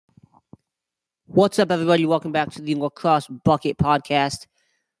What's up, everybody? Welcome back to the Lacrosse Bucket Podcast.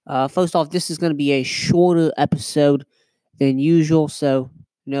 First off, this is going to be a shorter episode than usual, so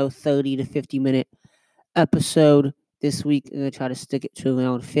no 30 to 50 minute episode this week. I'm going to try to stick it to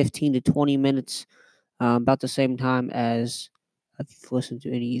around 15 to 20 minutes, about the same time as if you've listened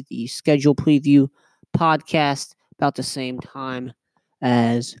to any of the schedule preview podcast, about the same time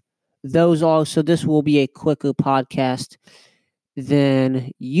as those are. So this will be a quicker podcast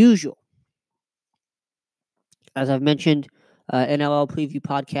than usual. As I've mentioned, NLL preview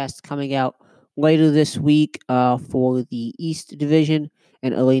podcast coming out later this week for the East Division,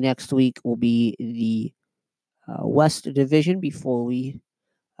 and early next week will be the West Division before we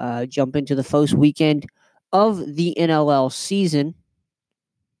jump into the first weekend of the NLL season,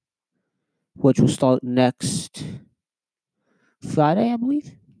 which will start next Friday, I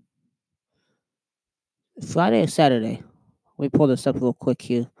believe. Friday or Saturday? Let me pull this up real quick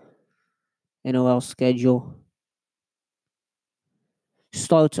here. NLL schedule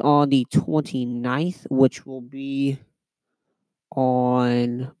starts on the 29th, which will be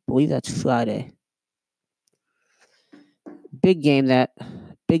on, I believe that's Friday. Big game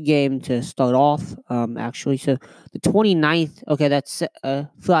to start off, actually. So the 29th, okay, that's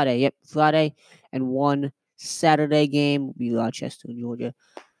Friday. Yep, Friday. And one Saturday game will be Rochester, Georgia.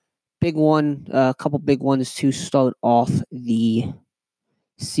 Big one, a couple big ones to start off the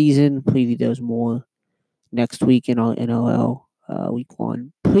season. Preview those more next week in our NLL Week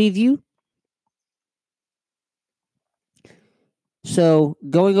 1 preview. So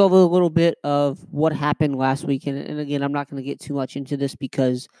going over a little bit of what happened last week, and again, I'm not going to get too much into this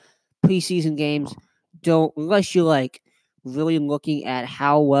because preseason games don't, unless you're like really looking at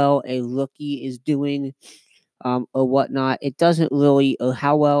how well a rookie is doing or whatnot, it doesn't really, or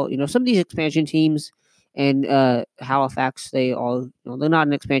how well, some of these expansion teams and Halifax, they are, they're not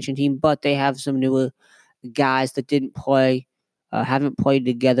an expansion team, but they have some newer guys that didn't play, haven't played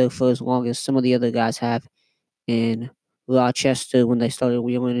together for as long as some of the other guys have in Rochester when they started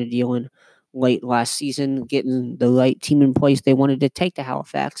wheeling and dealing late last season, getting the right team in place they wanted to take to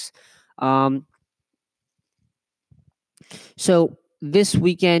Halifax. So this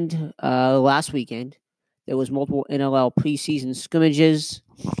weekend, last weekend, there was multiple NLL preseason scrimmages.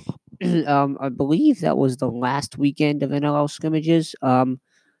 I believe that was the last weekend of NLL scrimmages. There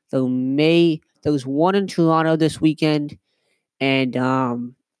was one in Toronto this weekend, and I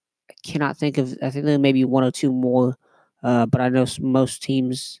cannot think of. I think there may be one or two more, but I know most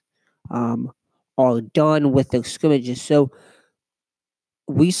teams are done with the scrimmages. So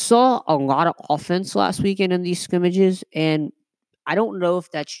we saw a lot of offense last weekend in these scrimmages, and I don't know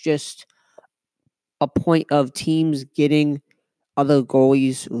if that's just a point of teams getting other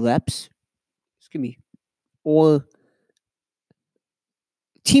goalies reps, or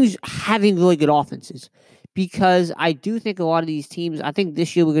teams having really good offenses. Because I do think a lot of these teams, I think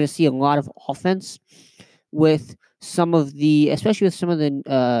this year we're going to see a lot of offense with especially with some of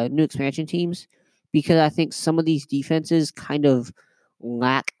the new expansion teams, because I think some of these defenses kind of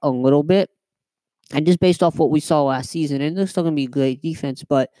lack a little bit. And just based off what we saw last season, and they're still going to be great defense,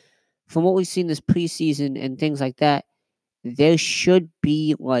 but from what we've seen this preseason and things like that, there should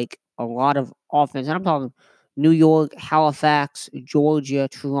be like a lot of offense. And I'm talking New York, Halifax, Georgia,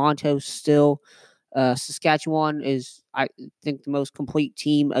 Toronto still. Saskatchewan is, I think, the most complete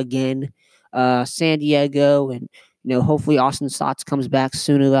team again. San Diego, and hopefully Austin Stotts comes back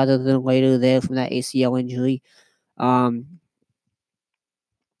sooner rather than later there from that ACL injury. And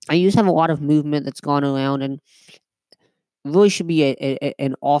you just have a lot of movement that's gone around, and really should be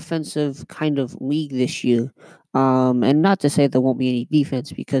an offensive kind of league this year. And not to say there won't be any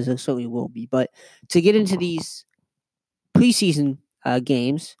defense, because there certainly will be. But to get into these preseason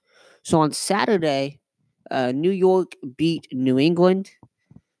games, so on Saturday, New York beat New England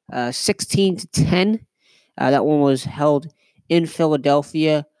 16-10. That one was held in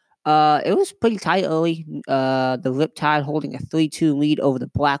Philadelphia. It was pretty tight early. The Riptide holding a 3-2 lead over the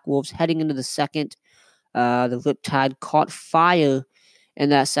Black Wolves heading into the second. The Riptide caught fire in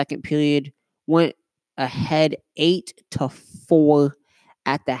that second period, went ahead 8-4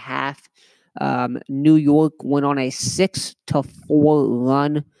 at the half. New York went on a 6-4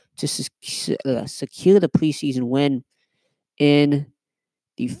 run to secure the preseason win in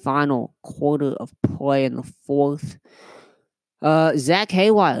the final quarter of play in the fourth. Zach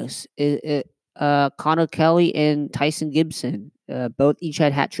Haywires, Connor Kelly, and Tyson Gibson both each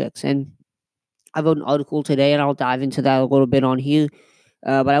had hat tricks. And I wrote an article today, and I'll dive into that a little bit on here.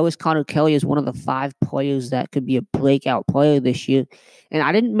 But I wish Connor Kelly is one of the 5 players that could be a breakout player this year. And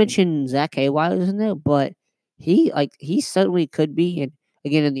I didn't mention Zach Haywires in there, but he certainly could be. And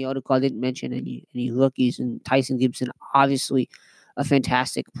again, in the article, I didn't mention any rookies, and Tyson Gibson, obviously a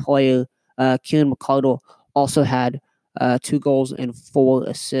fantastic player. Kieran McCardle also had 2 goals and 4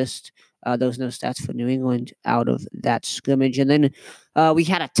 assists. There was no stats for New England out of that scrimmage. And then we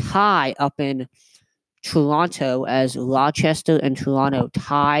had a tie up in Toronto as Rochester and Toronto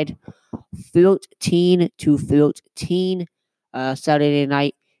tied 13-13 Saturday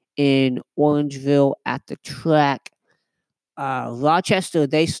night in Orangeville at the track. Rochester,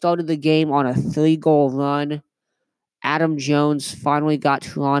 they started the game on a 3-goal run. Adam Jones finally got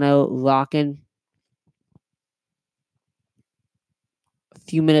Toronto rocking. A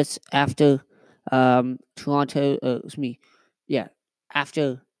few minutes after after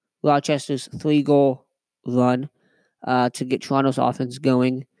Rochester's 3-goal run to get Toronto's offense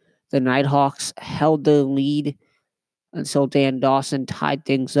going, the Nighthawks held their lead until Dan Dawson tied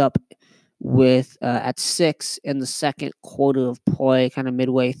things up with at 6 in the second quarter of play, kind of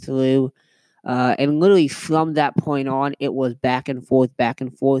midway through. And literally from that point on, it was back and forth.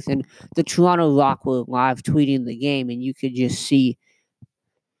 And the Toronto Rock were live tweeting the game, and you could just see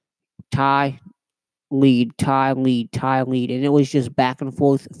tie, lead. And it was just back and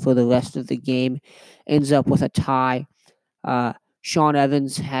forth for the rest of the game. Ends up with a tie. Sean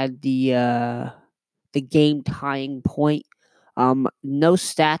Evans had the game tying point. No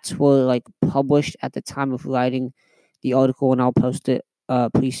stats were like published at the time of writing the article, and I'll post it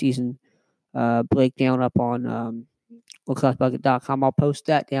preseason breakdown up on lacrossebucket.com. I'll post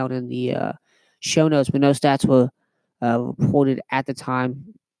that down in the show notes, but no stats were reported at the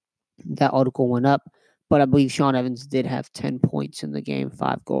time that article went up. But I believe Sean Evans did have 10 points in the game,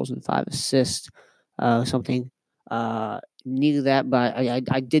 5 goals and 5 assists, something near that. But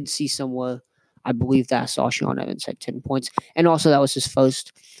I did see somewhere, I believe that I saw Sean Evans had 10 points. And also that was his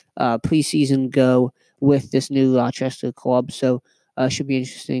first preseason go with this new Rochester club. So should be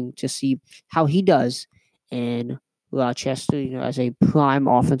interesting to see how he does in Rochester, as a prime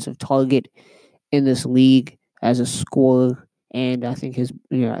offensive target in this league, as a scorer. And I think I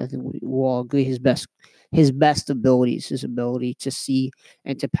think we will all agree his best abilities, his ability to see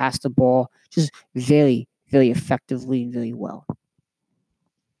and to pass the ball just very, very effectively and very well.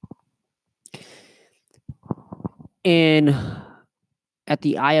 And at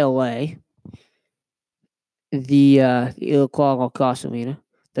the ILA, the Iroquois Lacrosse Arena,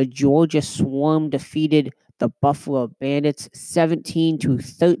 the Georgia Swarm defeated the Buffalo Bandits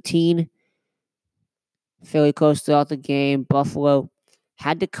 17-13. Fairly close throughout the game. Buffalo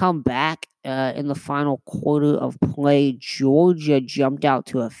had to come back in the final quarter of play. Georgia jumped out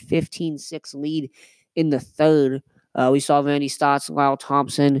to a 15-6 lead in the third. We saw Randy Stotts, Lyle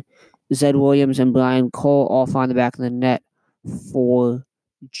Thompson, Zed Williams, and Brian Cole all find the back of the net for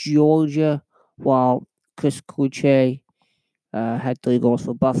Georgia, while Chris Kluche had 3 goals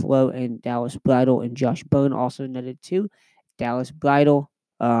for Buffalo, and Dallas Bridle and Josh Byrne also netted 2. Dallas Bridle,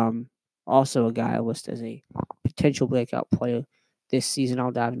 also a guy I list as a potential breakout player this season.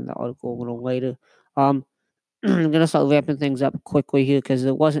 I'll dive into the article a little later. I'm going to start wrapping things up quickly here because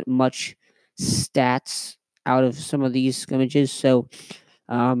there wasn't much stats out of some of these scrimmages. So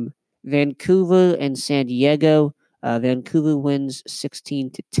Vancouver and San Diego. Vancouver wins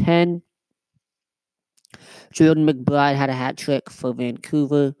 16-10. Jordan McBride had a hat trick for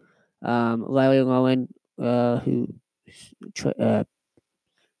Vancouver. Larry Lowen, who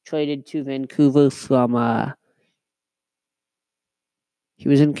traded to Vancouver from he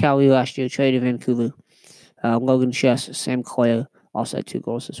was in Calgary last year, traded to Vancouver. Logan Chess, Sam Clare also had 2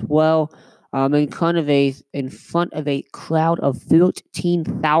 goals as well. In front of a crowd of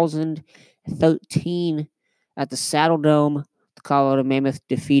 13,013 at the Saddle Dome, the Colorado Mammoth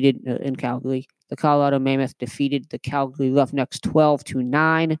defeated in Calgary. The Colorado Mammoth defeated the Calgary Roughnecks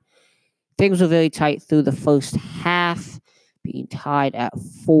 12-9. Things were very tight through the first half, being tied at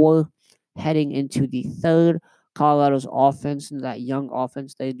 4 heading into the third. Colorado's offense, and that young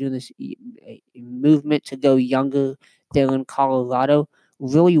offense, they do this movement to go younger there in Colorado,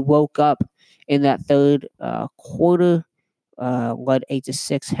 really woke up in that third quarter, led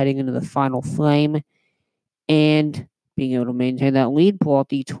 8-6 heading into the final frame, and being able to maintain that lead brought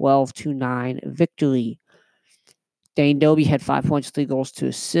the 12-9 victory. Dane Doby had 5 points, 3 goals, 2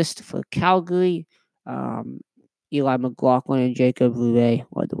 assists for Calgary. Eli McLaughlin and Jacob Rouet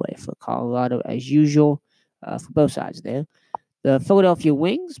led the way for Colorado as usual for both sides there. The Philadelphia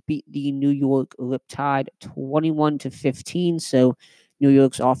Wings beat the New York Riptide 21-15. So New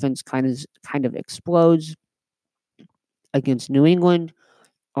York's offense kind of explodes against New England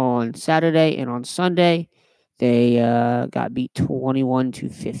on Saturday, and on Sunday they got beat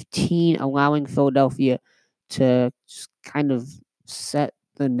 21-15, allowing Philadelphia to kind of set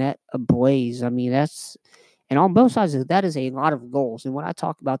the net ablaze. I mean, and on both sides, that is a lot of goals. And when I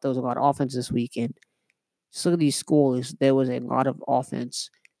talk about those a lot of offense this weekend, just look at these scores. There was a lot of offense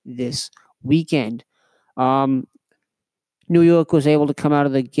this weekend. New York was able to come out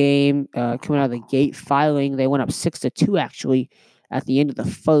of the game, coming out of the gate filing. They went up 6-2 actually at the end of the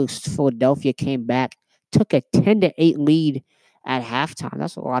first. Philadelphia came back, took a 10-8 lead at halftime.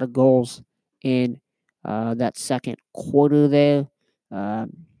 That's a lot of goals in that second quarter there.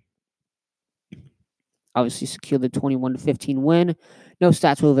 Obviously secured the 21-15 win. No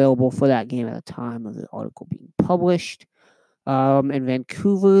stats were available for that game at the time of the article being published. In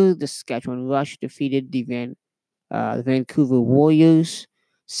Vancouver, the Saskatchewan Rush defeated the Vancouver Warriors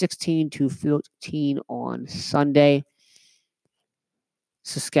 16-14 on Sunday.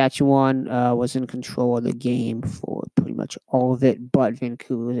 Saskatchewan was in control of the game for pretty much all of it, but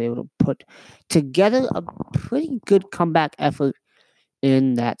Vancouver was able to put together a pretty good comeback effort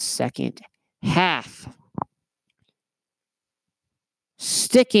in that second half.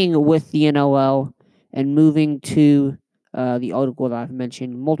 Sticking with the NLL and moving to the article that I've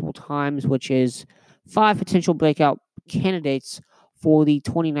mentioned multiple times, which is 5 potential breakout candidates for the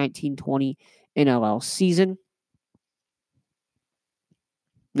 2019-20 NLL season.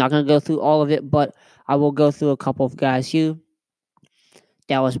 Not going to go through all of it, but I will go through a couple of guys here.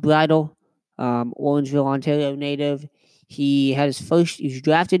 Dallas Bridle, Orangeville, Ontario native. He was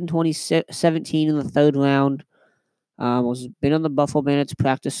drafted in 2017 in the third round. Was been on the Buffalo Bandits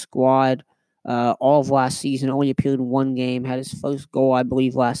practice squad all of last season. Only appeared in one game. Had his first goal, I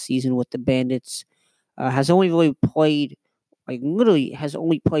believe, last season with the Bandits. Has only really played, has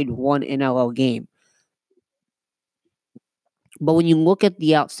only played one NLL game. But when you look at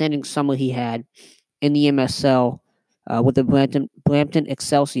the outstanding summer he had in the MSL with the Brampton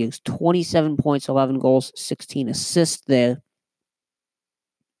Excelsiors, 27 points, 11 goals, 16 assists there.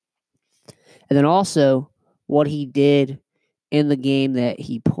 And then also what he did in the game that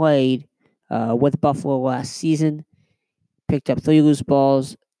he played with Buffalo last season. Picked up 3 loose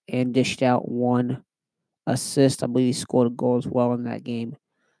balls and dished out 1 assist. I believe he scored a goal as well in that game.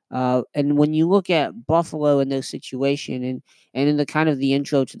 And when you look at Buffalo in their situation, and in the kind of the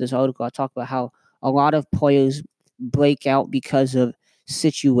intro to this article, I talk about how a lot of players break out because of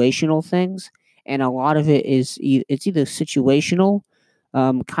situational things, and a lot of it is it's either situational,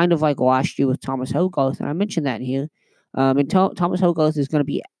 kind of like last year with Thomas Hogarth, and I mentioned that here. And Thomas Hogarth is going to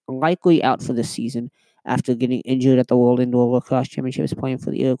be likely out for this season after getting injured at the World Indoor Lacrosse Championships playing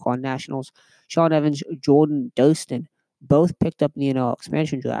for the Iroquois Nationals. Sean Evans, Jordan Durston, both picked up in the NL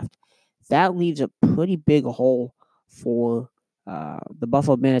expansion draft. That leaves a pretty big hole for the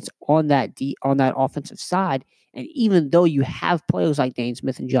Buffalo Bandits on that offensive side. And even though you have players like Dane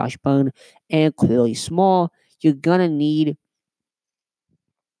Smith and Josh Byrne and Clearly Small, you're gonna need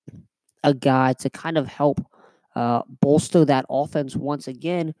a guy to kind of help bolster that offense once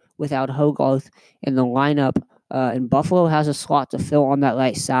again without Hogarth in the lineup. And Buffalo has a slot to fill on that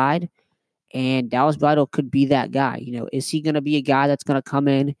right side. And Dallas Bridle could be that guy. Is he going to be a guy that's going to come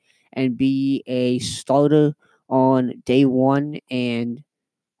in and be a starter on day one and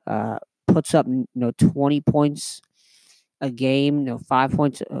puts up 20 points a game, 5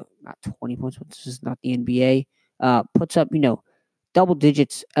 points, not 20 points, but this is not the NBA, puts up, double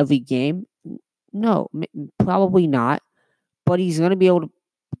digits every game? No, probably not. But he's going to be able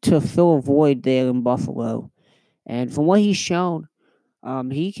to fill a void there in Buffalo. And from what he's shown,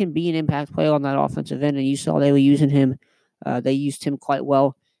 he can be an impact player on that offensive end, and you saw they were using him. They used him quite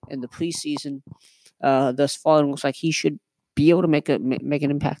well in the preseason thus far, and it looks like he should be able to make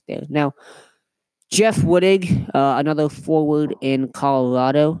an impact there. Now, Jeff Wittig, another forward in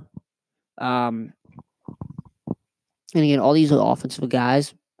Colorado. And again, all these are offensive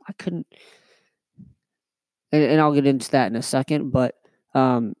guys. I couldn't, and I'll get into that in a second, but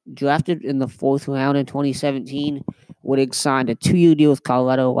drafted in the 4th round in 2017, Wittig signed a 2-year deal with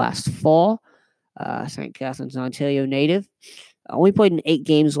Colorado last fall. St. Catharines, Ontario native. Only played in 8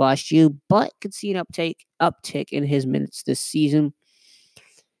 games last year, but could see an uptick in his minutes this season.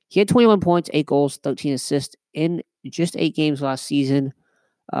 He had 21 points, 8 goals, 13 assists in just 8 games last season.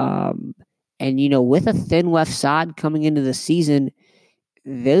 And, with a thin left side coming into the season,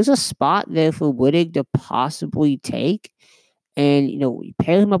 there's a spot there for Wittig to possibly take. And, you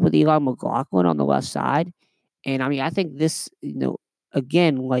pair him up with Eli McLaughlin on the left side. And, I think this,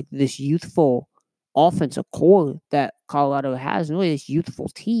 again, like this youthful offensive core that Colorado has, and really this youthful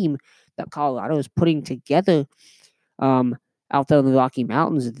team that Colorado is putting together out there in the Rocky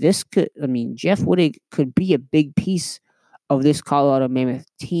Mountains, Jeff Wittig could be a big piece of this Colorado Mammoth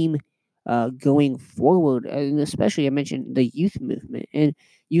team going forward, and especially I mentioned the youth movement, and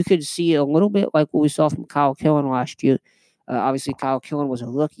you could see a little bit like what we saw from Kyle Killen last year. Obviously, Kyle Killen was a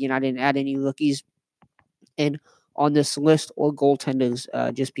rookie, and I didn't add any rookies in on this list or goaltenders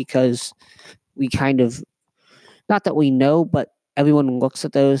just because we kind of not that we know, but everyone looks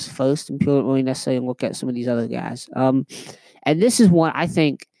at those first, and people don't really necessarily look at some of these other guys. And this is one I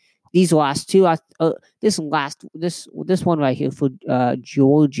think these last two. This one right here for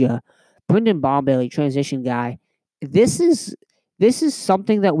Georgia, Brendan Bombelli, transition guy. This is this is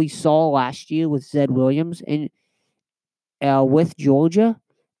something that we saw last year with Zed Williams and with Georgia,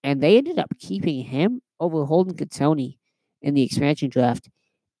 and they ended up keeping him over Holden Cattoni in the expansion draft,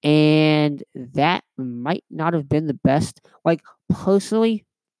 and that might not have been the best. Like personally,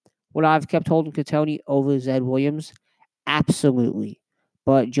 would I have kept Holden Cattoni over Zed Williams? Absolutely.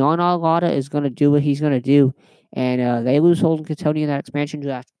 But John Arlotta is going to do what he's going to do, and they lose Holden Cattoni in that expansion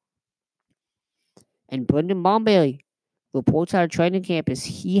draft. And Brendan Bombelli, reports out of training camp is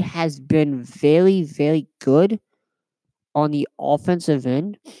he has been very, very good on the offensive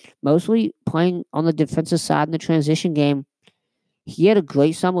end, mostly playing on the defensive side in the transition game. He had a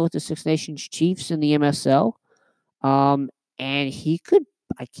great summer with the Six Nations Chiefs in the MSL, um, and he could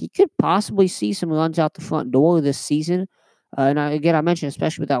possibly see some runs out the front door this season. Again, I mentioned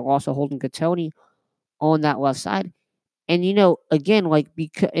especially with that loss of Holden Cattoni on that left side, and again,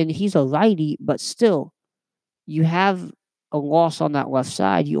 and he's a righty, but still, you have a loss on that left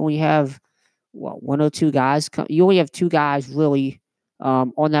side. You only have one or two guys. You only have two guys really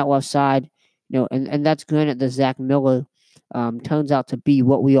on that left side, and that's granted that Zach Miller turns out to be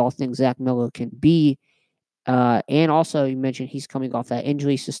what we all think Zach Miller can be. And also, you mentioned he's coming off that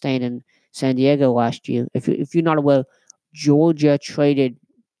injury sustained in San Diego last year. If you're not aware, Georgia traded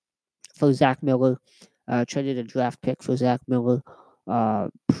for Zach Miller, traded a draft pick for Zach Miller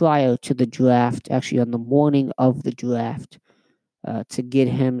prior to the draft, actually on the morning of the draft, to get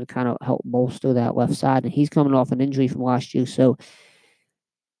him to kind of help bolster that left side. And he's coming off an injury from last year. So,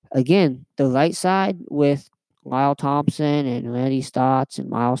 again, the right side with Lyle Thompson and Randy Stotts and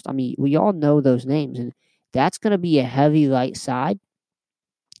Miles, I mean, we all know those names. And that's going to be a heavy right side,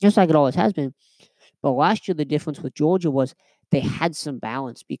 just like it always has been. But last year, the difference with Georgia was they had some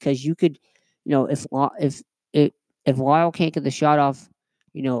balance because you could, if Lyle can't get the shot off,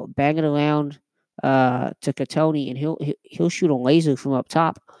 bang it around to Cattoni, and he'll shoot a laser from up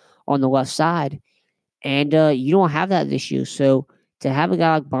top on the left side, and you don't have that this year. So to have a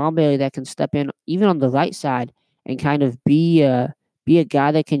guy like Bombelli that can step in even on the right side and kind of be a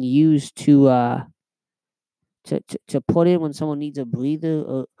guy that can use to put in when someone needs a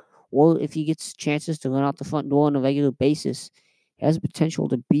breather, or if he gets chances to run out the front door on a regular basis, he has the potential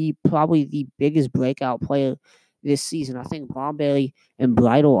to be probably the biggest breakout player this season. I think Bombelli and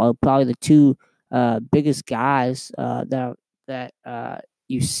Bridle are probably the two biggest guys that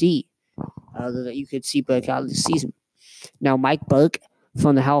you see that you could see break out this season. Now, Mike Burke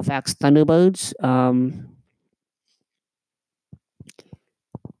from the Halifax Thunderbirds,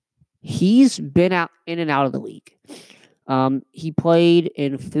 he's been out in and out of the league. He played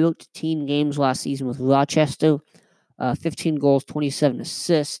in 13 games last season with Rochester, 15 goals, 27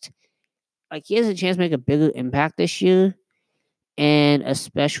 assists. Like, he has a chance to make a bigger impact this year, and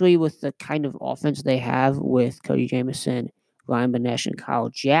especially with the kind of offense they have with Cody Jamieson, Ryan Benesh, and Kyle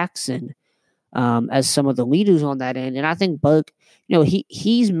Jackson as some of the leaders on that end. And I think Burke,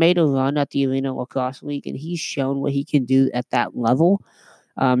 he's made a run at the Arena Lacrosse League, and he's shown what he can do at that level.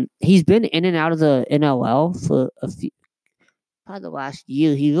 He's been in and out of the NLL for probably the last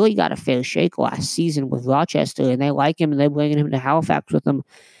year. He really got a fair shake last season with Rochester, and they like him, and they're bringing him to Halifax with them.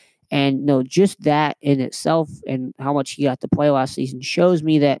 And just that in itself and how much he got to play last season shows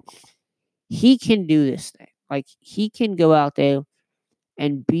me that he can do this thing. Like, he can go out there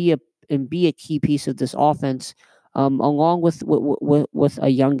and be a key piece of this offense, along with a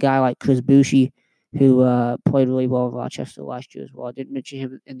young guy like Chris Bushi, who played really well in Rochester last year as well. I didn't mention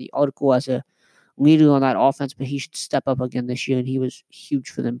him in the article as a leader on that offense, but he should step up again this year, and he was huge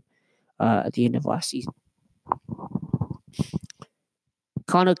for them at the end of last season.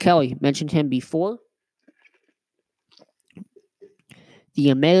 Connor Kelly, mentioned him before. The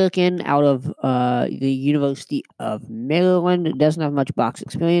American out of the University of Maryland, doesn't have much box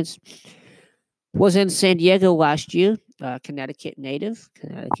experience. Was in San Diego last year, Connecticut native.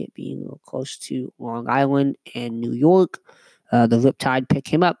 Connecticut being close to Long Island and New York. The Riptide picked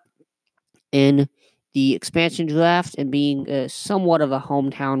him up in the expansion draft, and being somewhat of a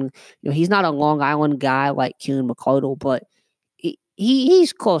hometown. He's not a Long Island guy like Kieran McArdle, but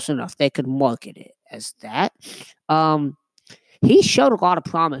he's close enough. They could market it as that. He showed a lot of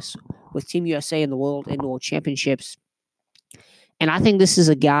promise with Team USA in the World Indoor Championships. And I think this is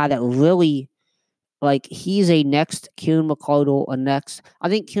a guy that really, he's a next Kieran McArdle, I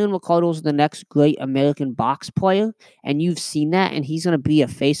think Kieran McArdle is the next great American box player, and you've seen that, and he's going to be a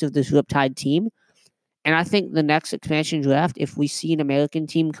face of this Riptide team. And I think the next expansion draft, if we see an American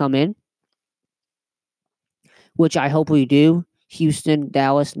team come in, which I hope we do, Houston,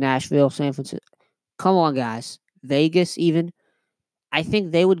 Dallas, Nashville, San Francisco, come on, guys, Vegas even, I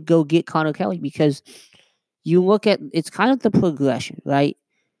think they would go get Connor Kelly because you look at, it's kind of the progression, right?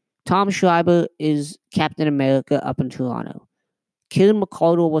 Tom Schreiber is Captain America up in Toronto. Kieran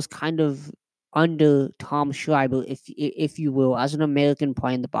McArdle was kind of under Tom Schreiber, if you will, as an American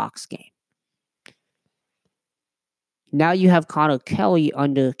playing the box game. Now you have Connor Kelly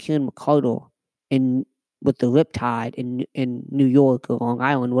under Kieran McArdle with the Riptide in New York or Long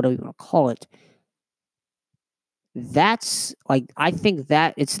Island, whatever you want to call it. That's I think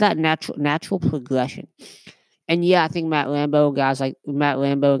that it's that natural progression. And yeah, I think Matt Lambo, guys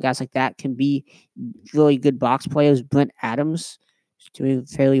like that can be really good box players. Brent Adams is doing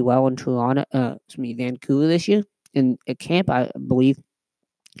fairly well in Vancouver this year at camp, I believe.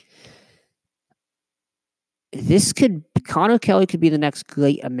 Connor Kelly could be the next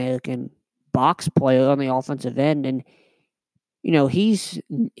great American box player on the offensive end, and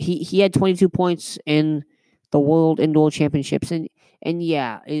he had 22 points in the World Indoor Championships, and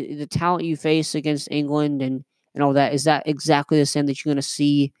yeah, the talent you face against England and all that, is that exactly the same that you're going to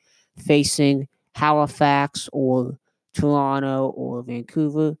see facing Halifax or Toronto or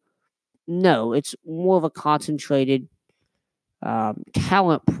Vancouver? No, it's more of a concentrated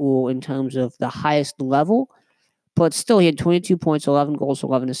talent pool in terms of the highest level. But still, he had 22 points, 11 goals,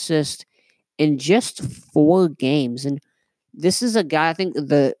 11 assists in just 4 games. And this is a guy, I think,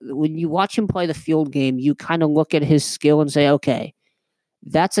 when you watch him play the field game, you kind of look at his skill and say, okay,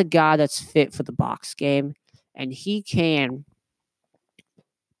 that's a guy that's fit for the box game, and he can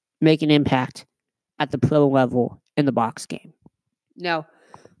make an impact at the pro level in the box game. Now,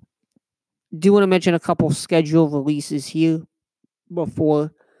 do want to mention a couple scheduled releases here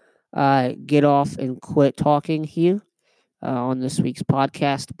before I get off and quit talking here on this week's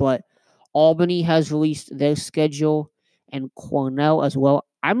podcast, but Albany has released their schedule and Cornell as well.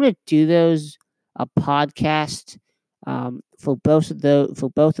 I'm going to do those a podcast for both of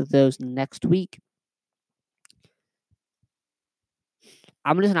those next week.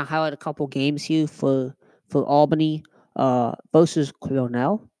 I'm just going to highlight a couple games here for Albany versus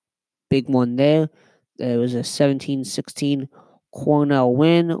Cornell. Big one there. There was a 17-16 Cornell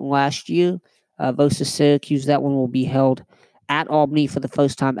win last year versus Syracuse. That one will be held at Albany for the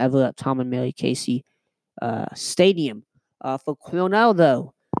first time ever at Tom and Mary Casey Stadium. For Cornell,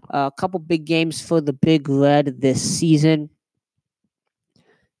 though, a couple big games for the Big Red this season.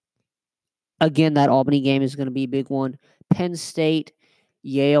 Again, that Albany game is going to be a big one. Penn State,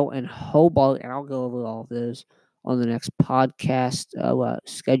 Yale, and Hobart, and I'll go over all of those on the next podcast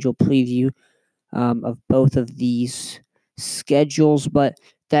schedule preview of both of these schedules. But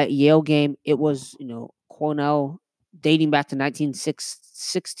that Yale game, it was, Cornell dating back to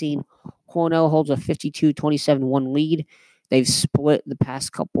 1916. Cornell holds a 52-27-1 lead. They've split the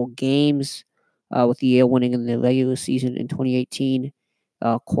past couple games with the Yale winning in the regular season in 2018.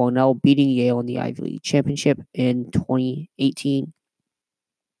 Cornell beating Yale in the Ivy League Championship in 2018.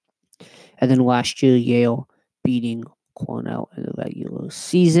 And then last year, Yale beating Cornell in the regular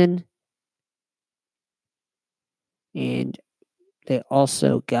season. And they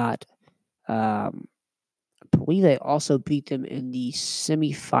also got, I believe they also beat them in the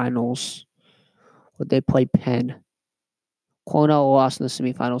semifinals where they played Penn. Cornell lost in the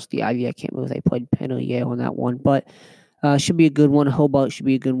semifinals to the Ivy. I can't remember if they played Penn or Yale on that one, but should be a good one. Hobart should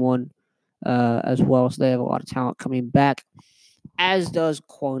be a good one as well. So they have a lot of talent coming back, as does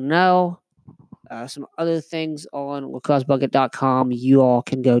Cornell. Some other things on lacrossebucket.com you all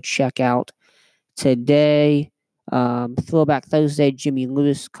can go check out today. Throwback Thursday, Jimmy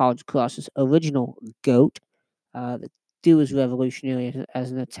Lewis, college lacrosse's original GOAT. The dude was revolutionary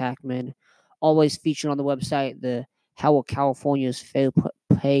as an attackman. Always featured on the website, the How Will California's Fair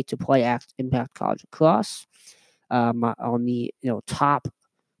Pay to Play Act Impact College Lacrosse. On the top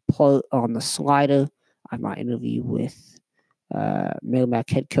part on the slider, I have my interview with Merrimack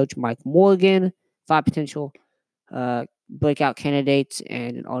head coach Mike Morgan, 5 potential breakout candidates,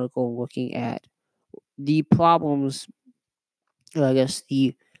 and an article looking at the problems,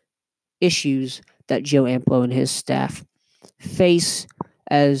 the issues that Joe Amplo and his staff face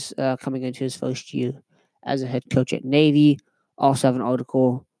as coming into his first year as a head coach at Navy. Also have an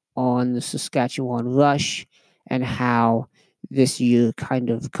article on the Saskatchewan Rush and how this year, kind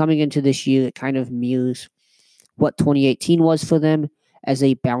of coming into this year, it kind of mirrors what 2018 was for them as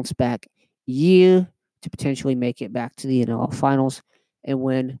a bounce back year to potentially make it back to the NLL finals and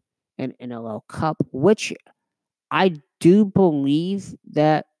win an NLL Cup, which I do believe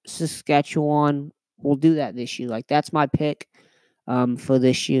that Saskatchewan will do that this year. Like, that's my pick for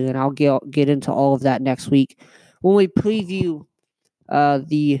this year, and I'll get into all of that next week when we preview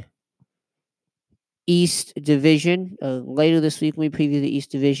the East Division. Later this week when we preview the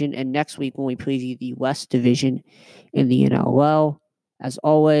East Division, and next week when we preview the West Division in the NLL. As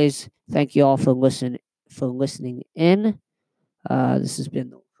always, thank you all for listening in. This has been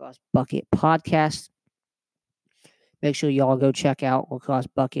the Lacrosse Bucket Podcast. Make sure y'all go check out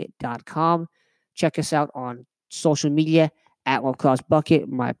lacrossebucket.com. Check us out on social media at Lacrosse Bucket,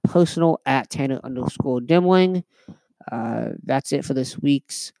 my personal at Tanner_Dimling. That's it for this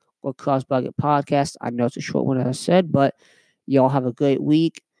week's Lacrosse Bucket Podcast. I know it's a short one, as I said, but y'all have a great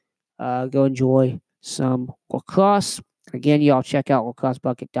week. Go enjoy some lacrosse. Again, y'all check out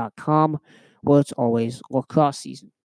lacrossebucket.com, where it's always lacrosse season.